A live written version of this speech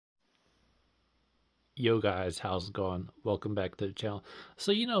Yo guys, how's it going? Welcome back to the channel.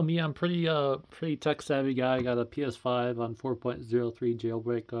 So you know me, I'm pretty tech savvy guy. I got a PS5 on 4.03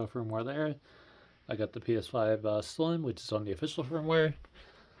 jailbreak firmware there. I got the PS5 Slim, which is on the official firmware.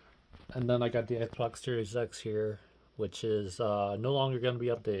 And then I got the Xbox Series X here, which is no longer going to be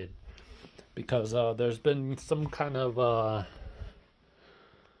updated. Because there's been some kind of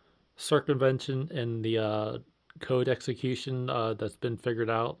circumvention in the code execution that's been figured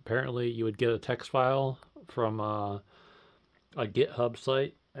out. Apparently you would get a text file from a GitHub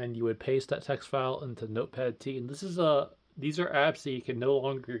site and you would paste that text file into Notepad+. And these are apps that you can no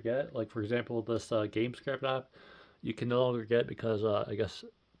longer get. Like for example, this Gamescript app you can no longer get because I guess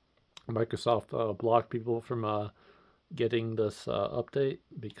Microsoft blocked people from getting this update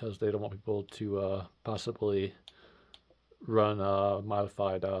because they don't want people to possibly run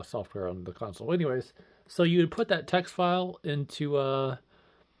modified software on the console. Anyways, so you would put that text file into a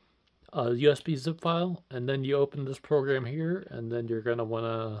USB zip file, and then you open this program here, and then you're going to want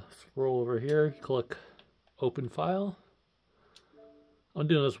to scroll over here, click open file. I'm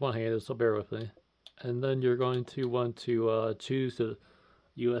doing this one-handed, so bear with me. And then you're going to want to choose the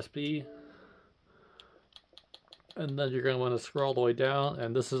USB, and then you're going to want to scroll all the way down,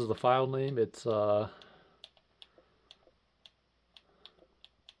 and this is the file name. It's let's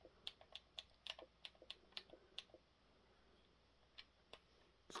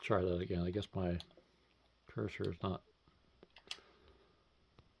try that again. I guess my cursor is not.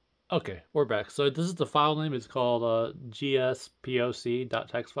 Okay, we're back. So this is the file name. It's called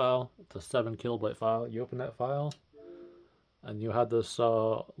gspoc.txt file. It's a 7 kilobyte file. You open that file, and you have this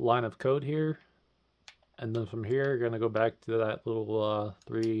line of code here. And then from here, you're going to go back to that little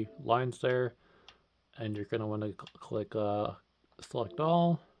 3 lines there, and you're going to want to click select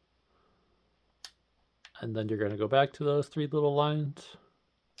all. And then you're going to go back to those 3 little lines.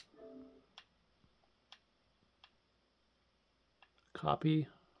 Copy.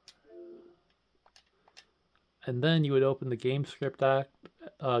 And then you would open the Gamescript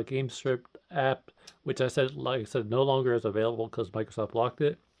app, which like I said, no longer is available because Microsoft blocked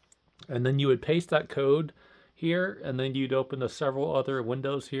it. And then you would paste that code here, and then you'd open the several other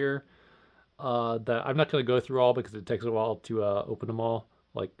windows here that I'm not going to go through all because it takes a while to open them all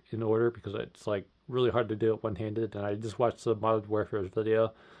like in order, because it's like really hard to do it one-handed, and I just watched the Modern Warfare's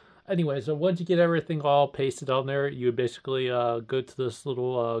video. Anyway, so once you get everything all pasted on there, you would basically go to this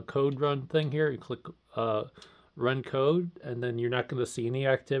little code run thing here. You click run code, and then you're not going to see any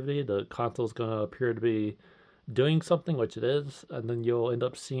activity. The console is going to appear to be doing something, which it is, and then you'll end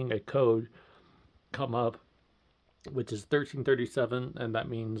up seeing a code come up, which is 1337, and that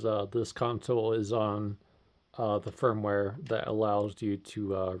means this console is on the firmware that allows you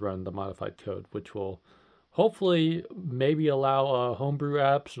to run the modified code, which will hopefully maybe allow homebrew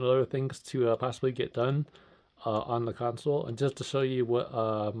apps and other things to possibly get done on the console. And just to show you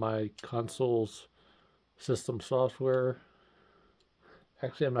what my console's system software,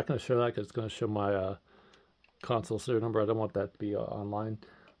 actually I'm not going to show that because it's going to show my console serial number. I don't want that to be online.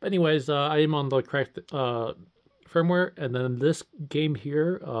 But anyways, I am on the correct firmware, and then this game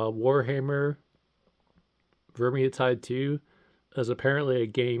here, Warhammer Vermintide 2, is apparently a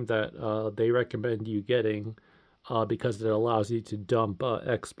game that they recommend you getting because it allows you to dump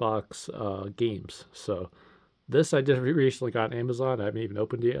Xbox games. So this I just recently got on Amazon. I haven't even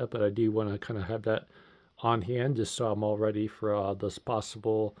opened it yet, but I do want to kind of have that on hand just so I'm all ready for this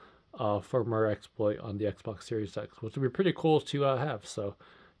possible firmware exploit on the Xbox Series X, which would be pretty cool to have. So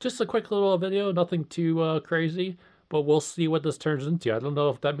just a quick little video, nothing too crazy, but we'll see what this turns into. I don't know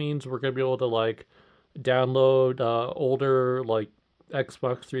if that means we're going to be able to like download older like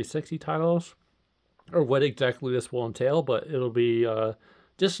Xbox 360 titles or what exactly this will entail, but it'll be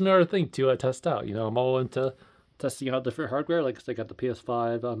just another thing to test out. You know, I'm all into testing out different hardware. Like I got the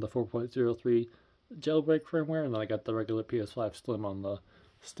PS5 on the 4.03 jailbreak firmware, and then I got the regular PS5 Slim on the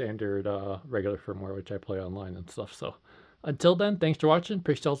standard regular firmware, which I play online and stuff. So until then, thanks for watching.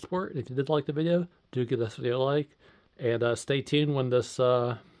 Appreciate all the support. If you did like the video, do give this video a like, and stay tuned when this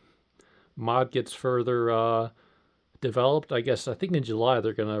mod gets further developed. I think in July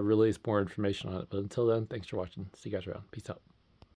they're going to release more information on it. But until then, thanks for watching. See you guys around. Peace out.